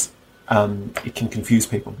expectations, it can confuse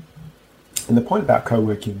people. And the point about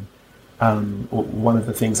co-working, one of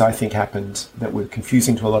the things I think happened that were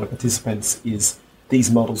confusing to a lot of participants is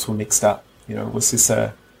these models were mixed up. Was this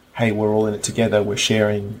hey, we're all in it together, we're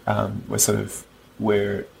sharing,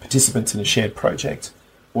 we're participants in a shared project?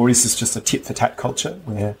 Or is this just a tit-for-tat culture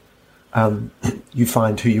where you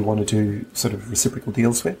find who you want to do sort of reciprocal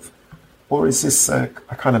deals with? Or is this a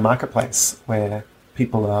kind of marketplace where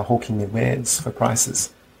people are hawking their wares for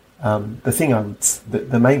prices?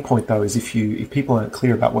 The main point though is if people aren't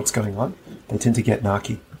clear about what's going on, they tend to get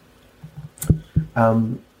narky.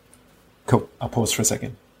 Cool. I'll pause for a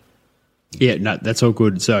second. Yeah, no, that's all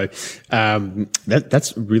good. So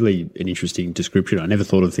that's really an interesting description. I never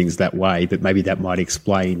thought of things that way, but maybe that might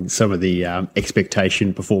explain some of the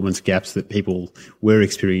expectation performance gaps that people were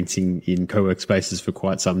experiencing in co-work spaces for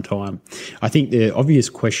quite some time. I think the obvious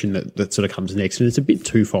question that sort of comes next, and it's a bit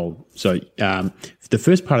twofold. So the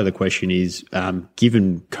first part of the question is,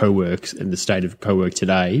 given co-works and the state of co-work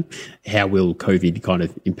today, how will COVID kind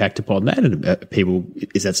of impact upon that? And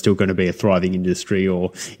is that still going to be a thriving industry,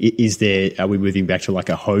 or are we moving back to like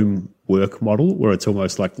a home work model where it's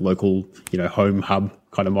almost like local, home hub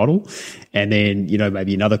kind of model? And then,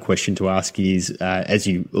 maybe another question to ask is, as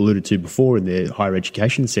you alluded to before in the higher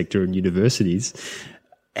education sector and universities,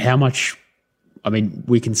 how much,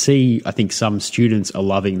 we can see, I think some students are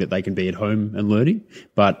loving that they can be at home and learning,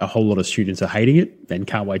 but a whole lot of students are hating it and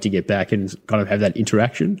can't wait to get back and kind of have that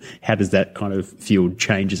interaction. How does that kind of field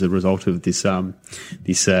change as a result of this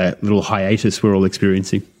little hiatus we're all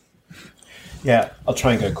experiencing? Yeah, I'll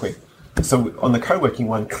try and go quick. So on the co-working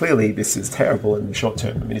one, clearly this is terrible in the short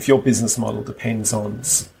term. If your business model depends on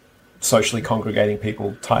socially congregating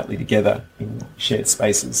people tightly together in shared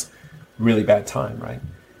spaces, really bad time, right?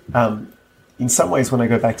 In some ways, when I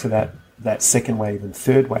go back to that second wave and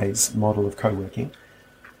third waves model of co-working,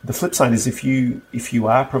 the flip side is if you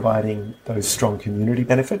are providing those strong community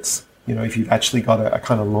benefits, if you've actually got a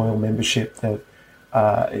kind of loyal membership that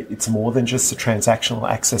it's more than just a transactional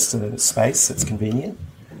access to the space that's convenient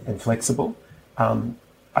and flexible.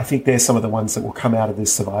 I think they're some of the ones that will come out of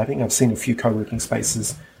this surviving. I've seen a few co-working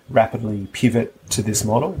spaces rapidly pivot to this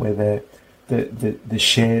model where the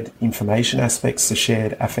shared information aspects, the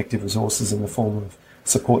shared affective resources in the form of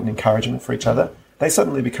support and encouragement for each other, they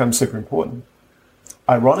suddenly become super important.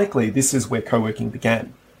 Ironically, this is where co-working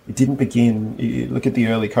began. It didn't begin, look at the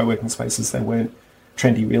early co-working spaces, they weren't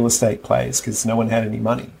trendy real estate plays because no one had any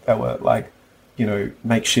money. They were like,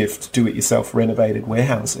 makeshift, do-it-yourself renovated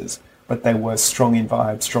warehouses, but they were strong in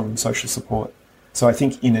vibe, strong in social support. So I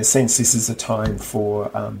think, in a sense, this is a time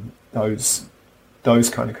for those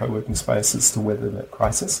kind of co-working spaces to weather that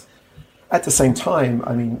crisis. At the same time,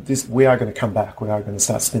 we are going to come back. We are going to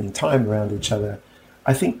start spending time around each other.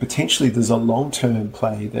 I think potentially there's a long-term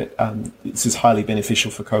play that this is highly beneficial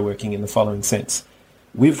for co-working in the following sense.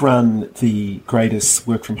 We've run the greatest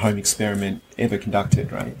work-from-home experiment ever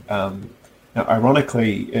conducted, right? Now,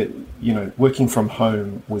 ironically, working from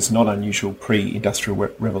home was not unusual pre-industrial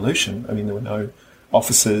revolution. There were no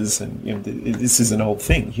offices, and this is an old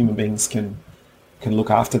thing. Human beings can look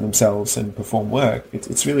after themselves and perform work.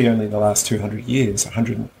 It's really only the last 200 years,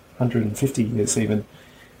 150 years even,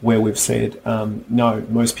 where we've said, no,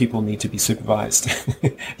 most people need to be supervised.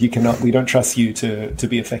 We don't trust you to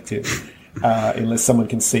be effective unless someone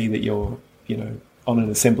can see that you're, on an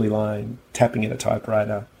assembly line, tapping at a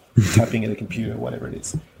typewriter, tapping at a computer, whatever it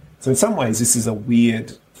is. So in some ways, this is a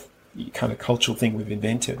weird kind of cultural thing we've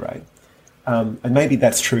invented, right? And maybe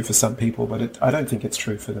that's true for some people, but I don't think it's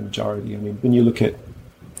true for the majority. When you look at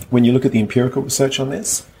the empirical research on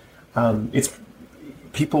this, it's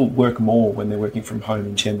people work more when they're working from home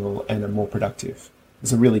in general and are more productive.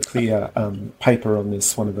 There's a really clear paper on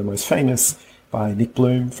this, one of the most famous, by Nick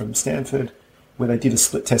Bloom from Stanford, where they did a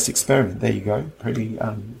split test experiment. There you go. Pretty,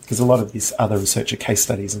 because a lot of this other research are case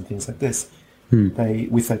studies and things like this. They,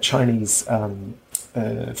 with a Chinese firm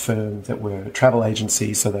that were a travel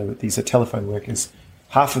agency, so these are telephone workers.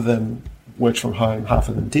 Half of them worked from home, half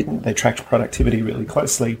of them didn't. They tracked productivity really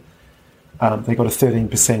closely. They got a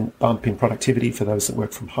 13% bump in productivity for those that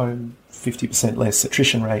work from home, 50% less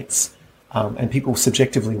attrition rates, and people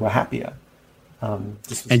subjectively were happier.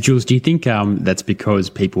 And Jules, do you think that's because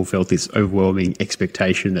people felt this overwhelming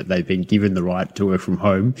expectation that they've been given the right to work from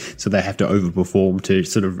home, so they have to overperform to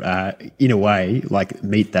sort of, in a way, like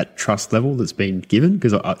meet that trust level that's been given?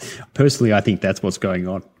 Because personally, I think that's what's going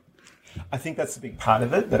on. I think that's a big part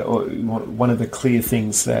of it. One of the clear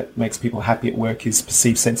things that makes people happy at work is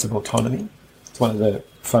perceived sense of autonomy. It's one of the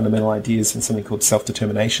fundamental ideas in something called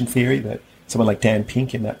self-determination theory that someone like Dan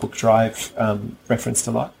Pink in that book Drive referenced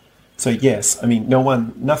a lot. So yes,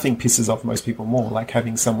 nothing pisses off most people more like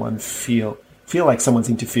having someone feel like someone's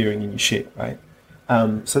interfering in your shit, right?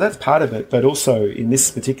 So that's part of it. But also in this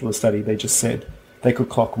particular study, they just said they could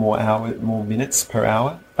clock more minutes per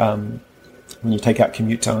hour when you take out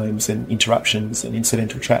commute times and interruptions and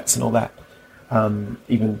incidental chats and all that.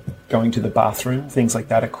 Even going to the bathroom, things like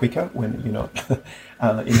that are quicker when you're not in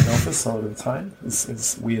an office a lot of the time,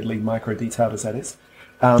 as weirdly micro-detailed as that is.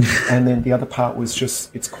 And then the other part was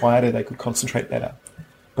just it's quieter, they could concentrate better.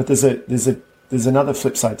 But there's another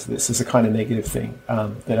flip side to this. There's a kind of negative thing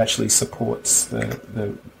that actually supports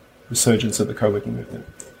the resurgence of the co-working movement.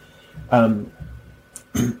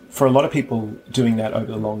 For a lot of people, doing that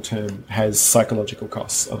over the long term has psychological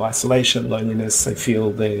costs of isolation, loneliness. They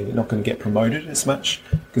feel they're not going to get promoted as much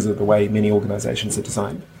because of the way many organizations are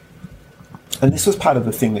designed. And this was part of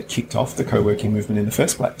the thing that kicked off the co-working movement in the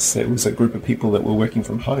first place. It was a group of people that were working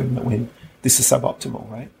from home that went, this is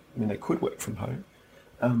suboptimal, right? They could work from home.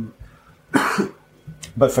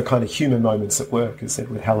 But for kind of human moments at work, as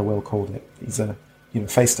Edward Hallowell called it, these are,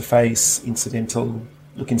 face-to-face, incidental,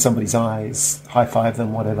 look in somebody's eyes, high-five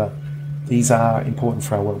them, whatever. These are important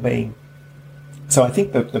for our well-being. So I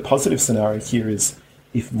think the positive scenario here is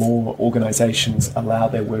if more organisations allow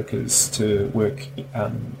their workers to work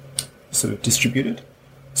sort of distributed.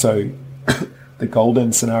 So the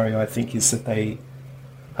golden scenario, I think, is that you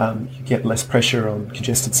get less pressure on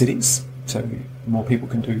congested cities. So more people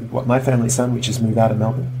can do what my family's done, which is move out of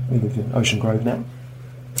Melbourne. We live in Ocean Grove now.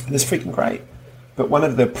 And it's freaking great. But one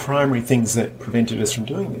of the primary things that prevented us from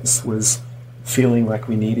doing this was feeling like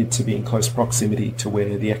we needed to be in close proximity to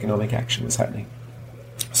where the economic action was happening.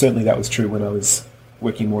 Certainly that was true when I was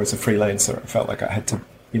working more as a freelancer. I felt like I had to,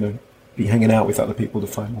 be hanging out with other people to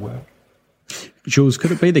find work. Jules,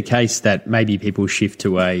 could it be the case that maybe people shift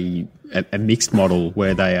to a mixed model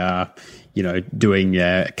where they are, doing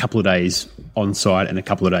a couple of days on site and a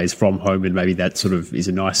couple of days from home, and maybe that sort of is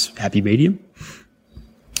a nice happy medium?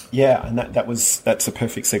 Yeah, and that's a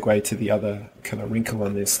perfect segue to the other kind of wrinkle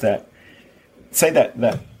on this. Well,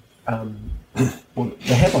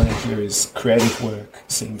 the headline here is creative work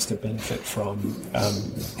seems to benefit from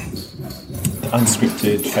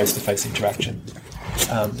unscripted face-to-face interaction.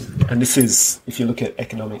 And this is, if you look at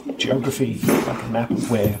economic geography, like a map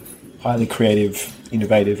of where highly creative,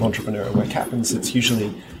 innovative entrepreneurial work happens, it's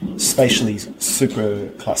usually spatially super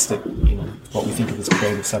clustered in what we think of as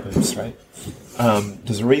creative suburbs, right?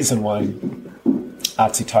 There's a reason why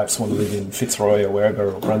artsy types want to live in Fitzroy or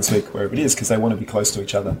wherever, or Brunswick, wherever it is, because they want to be close to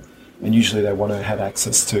each other. And usually they want to have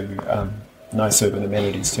access to nice urban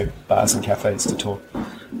amenities too, bars and cafes to talk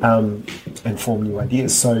and form new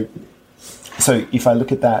ideas. So if I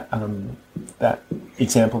look at that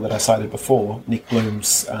example that I cited before, Nick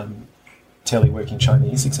Bloom's teleworking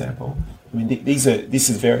Chinese example, I mean, this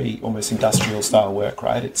is very almost industrial style work,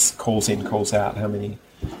 right? It's calls in, calls out. How many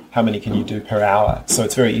can you do per hour? So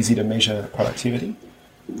it's very easy to measure productivity.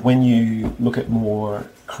 When you look at more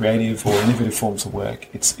creative or innovative forms of work,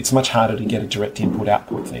 it's much harder to get a direct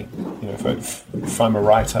input-output thing. If I'm a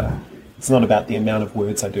writer, it's not about the amount of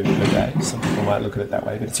words I do per day. Some people might look at it that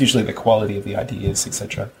way, but it's usually the quality of the ideas,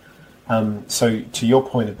 etc. So to your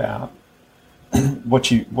point about what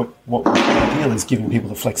ideal is giving people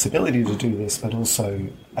the flexibility to do this, but also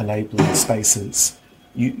enabling spaces,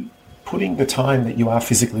 putting the time that you are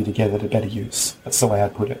physically together to better use. That's the way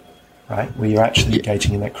I'd put it, right? Where you're actually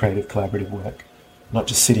engaging in that creative, collaborative work, not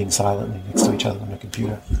just sitting silently next to each other on a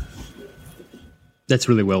computer. That's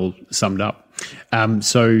really well summed up.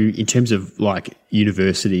 So in terms of like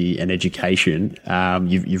university and education,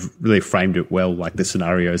 you've really framed it well, like the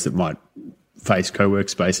scenarios that might face co-work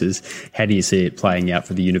spaces. How do you see it playing out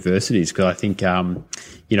for the universities? Because I think,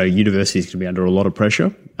 universities can be under a lot of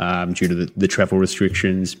pressure due to the travel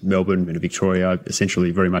restrictions. Melbourne and Victoria,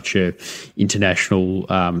 essentially very much a international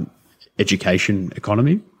education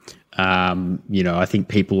economy. I think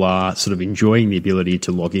people are sort of enjoying the ability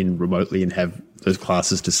to log in remotely and have those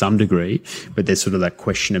classes to some degree, but there's sort of that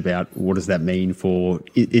question about what does that mean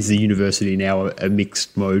is the university now a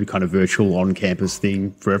mixed mode kind of virtual on-campus thing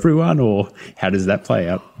for everyone, or how does that play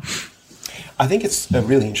out? I think it's a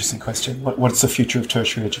really interesting question. What's the future of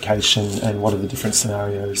tertiary education and what are the different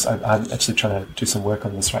scenarios? I'm actually trying to do some work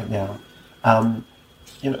on this right now. Do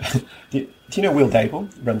you know Will Dable?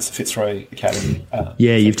 Runs the Fitzroy Academy.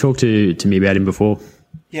 You've talked to me about him before.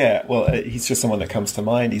 Yeah, well, he's just someone that comes to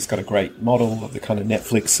mind. He's got a great model of the kind of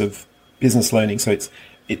Netflix of business learning. So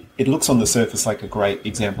it looks on the surface like a great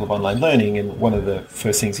example of online learning. And one of the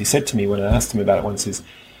first things he said to me when I asked him about it once is,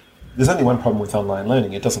 there's only one problem with online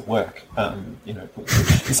learning. It doesn't work.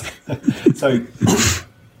 So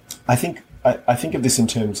I think of this in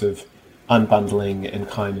terms of unbundling and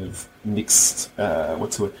kind of mixed,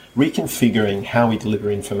 reconfiguring how we deliver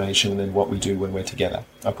information and what we do when we're together.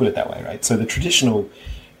 I'll put it that way, right? So the traditional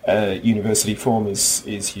university form is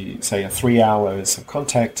you say a 3 hours of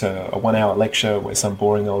contact, a 1 hour lecture where some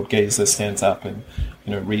boring old geezer stands up and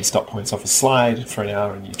reads dot points off a slide for an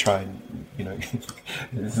hour, and you try and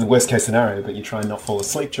it's the worst case scenario, but you try and not fall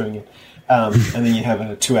asleep during it. And then you have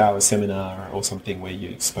a 2 hour seminar or something where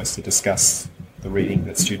you're supposed to discuss the reading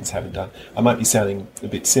that students haven't done. I might be sounding a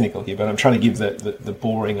bit cynical here, but I'm trying to give the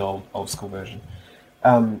boring old school version.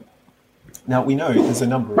 Now, we know there's a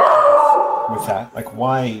number of problems with that. Like,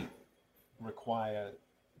 why require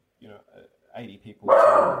 80 people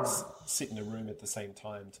to sit in a room at the same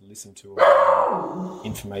time to listen to a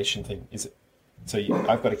information thing? Is it so?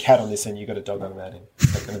 I've got a cat on this end, you've got a dog on that end.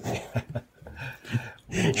 Is that going to be?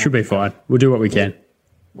 It should be fine. We'll do what we can.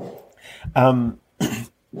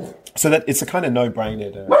 So that it's a kind of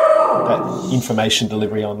no-brainer that information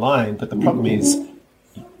delivery online, but the problem is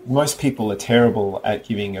most people are terrible at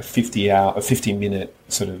giving a 50-minute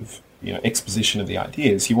sort of exposition of the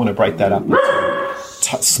ideas. You want to break that up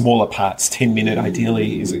into smaller parts. 10-minute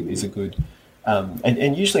ideally is a good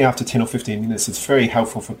And usually after 10 or 15 minutes, it's very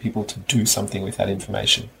helpful for people to do something with that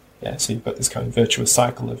information. Yeah, so you've got this kind of virtuous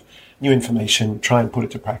cycle of new information, try and put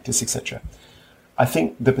it to practice, etc. I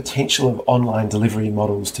think the potential of online delivery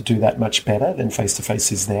models to do that much better than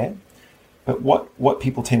face-to-face is there. But what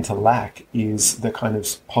people tend to lack is the kind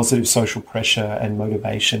of positive social pressure and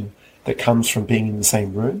motivation that comes from being in the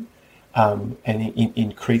same room, and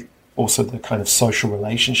increase also the kind of social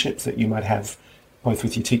relationships that you might have both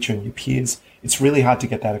with your teacher and your peers. It's really hard to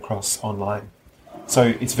get that across online.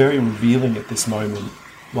 So it's very revealing at this moment,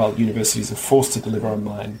 while universities are forced to deliver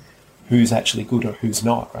online, who's actually good or who's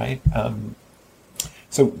not, right?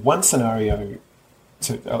 So one scenario,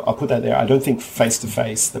 so I'll put that there, I don't think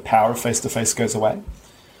face-to-face, the power of face-to-face goes away.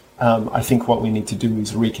 I think what we need to do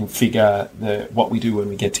is reconfigure what we do when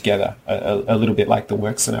we get together, a little bit like the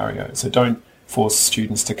work scenario. So don't force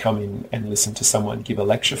students to come in and listen to someone give a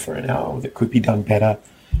lecture for an hour that could be done better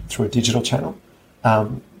through a digital channel.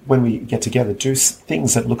 When we get together, do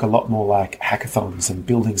things that look a lot more like hackathons and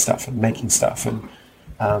building stuff and making stuff. And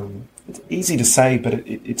it's easy to say, but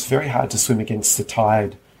it's very hard to swim against the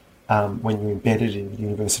tide when you're embedded in the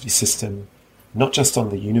university system, not just on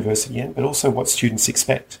the university end, but also what students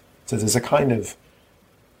expect. So there's a kind of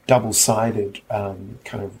double-sided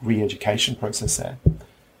kind of re-education process there.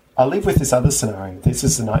 I'll leave with this other scenario. This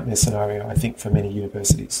is the nightmare scenario, I think, for many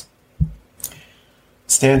universities.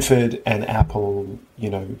 Stanford and Apple,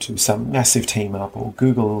 to some massive team up, or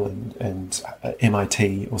Google and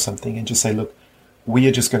MIT or something, and just say, look, we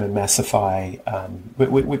are just going to massify, we're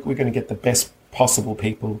going to get the best possible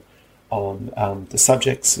people on the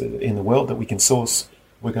subjects in the world that we can source.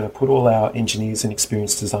 We're going to put all our engineers and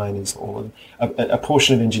experienced designers, or a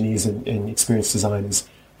portion of engineers and experienced designers,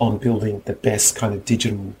 on building the best kind of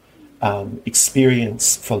digital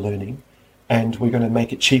experience for learning. And we're going to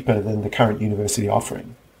make it cheaper than the current university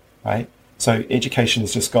offering, right? So education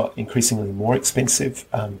has just got increasingly more expensive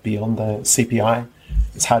beyond the CPI.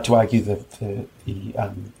 It's hard to argue that the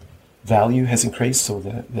value has increased, or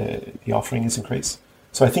the offering has increased.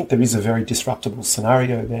 So I think there is a very disruptable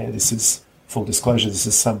scenario there. This is, full disclosure, this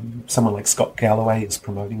is someone like Scott Galloway is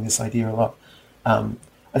promoting this idea a lot.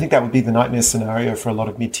 I think that would be the nightmare scenario for a lot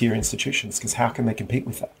of mid-tier institutions, because how can they compete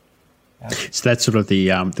with that? So that's sort of the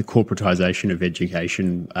corporatization of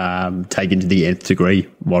education taken to the nth degree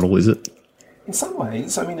model, is it? In some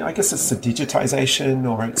ways, I mean, I guess it's the digitization,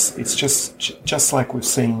 or it's just like we've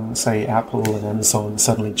seen, say, Apple and Amazon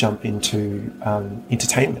suddenly jump into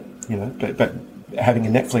entertainment, but having a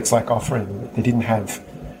Netflix-like offering, they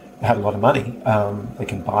had a lot of money. They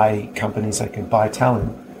can buy companies, they can buy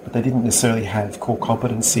talent, but they didn't necessarily have core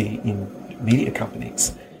competency in media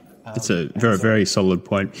companies. That's a very, very solid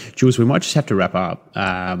point. Jules, we might just have to wrap up.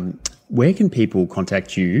 Where can people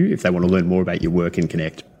contact you if they want to learn more about your work and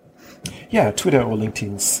connect? Yeah, Twitter or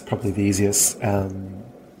LinkedIn's probably the easiest. I'm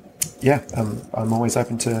always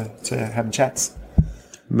open to having chats.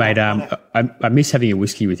 Mate, I miss having a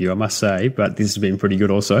whiskey with you, I must say, but this has been pretty good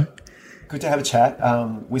also. Good to have a chat.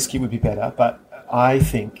 Whiskey would be better, but I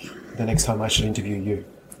think the next time I should interview you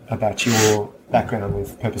about your background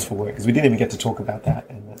with purposeful work, because we didn't even get to talk about that.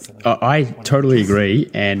 And I totally agree,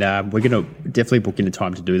 and we're going to definitely book in a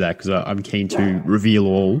time to do that, because I'm keen to reveal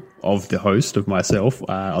all of the host of myself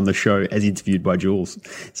on the show as interviewed by Jules.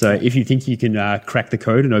 So if you think you can crack the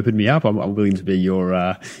code and open me up, I'm willing to be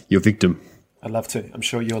your victim. I'd love to. I'm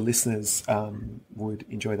sure your listeners would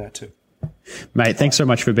enjoy that too. Mate, thanks so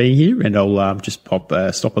much for being here, and I'll just stop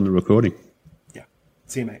on the recording. Yeah.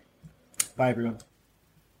 See you, mate. Bye, everyone.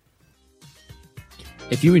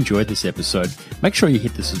 If you enjoyed this episode, make sure you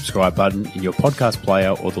hit the subscribe button in your podcast player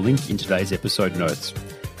or the link in today's episode notes.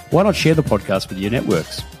 Why not share the podcast with your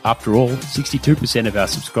networks? After all, 62% of our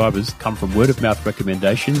subscribers come from word-of-mouth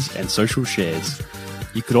recommendations and social shares.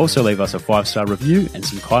 You could also leave us a 5-star review and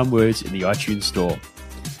some kind words in the iTunes store.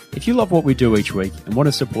 If you love what we do each week and want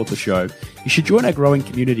to support the show, you should join our growing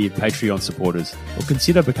community of Patreon supporters or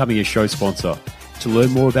consider becoming a show sponsor. To learn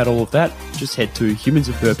more about all of that, just head to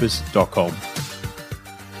humansofpurpose.com.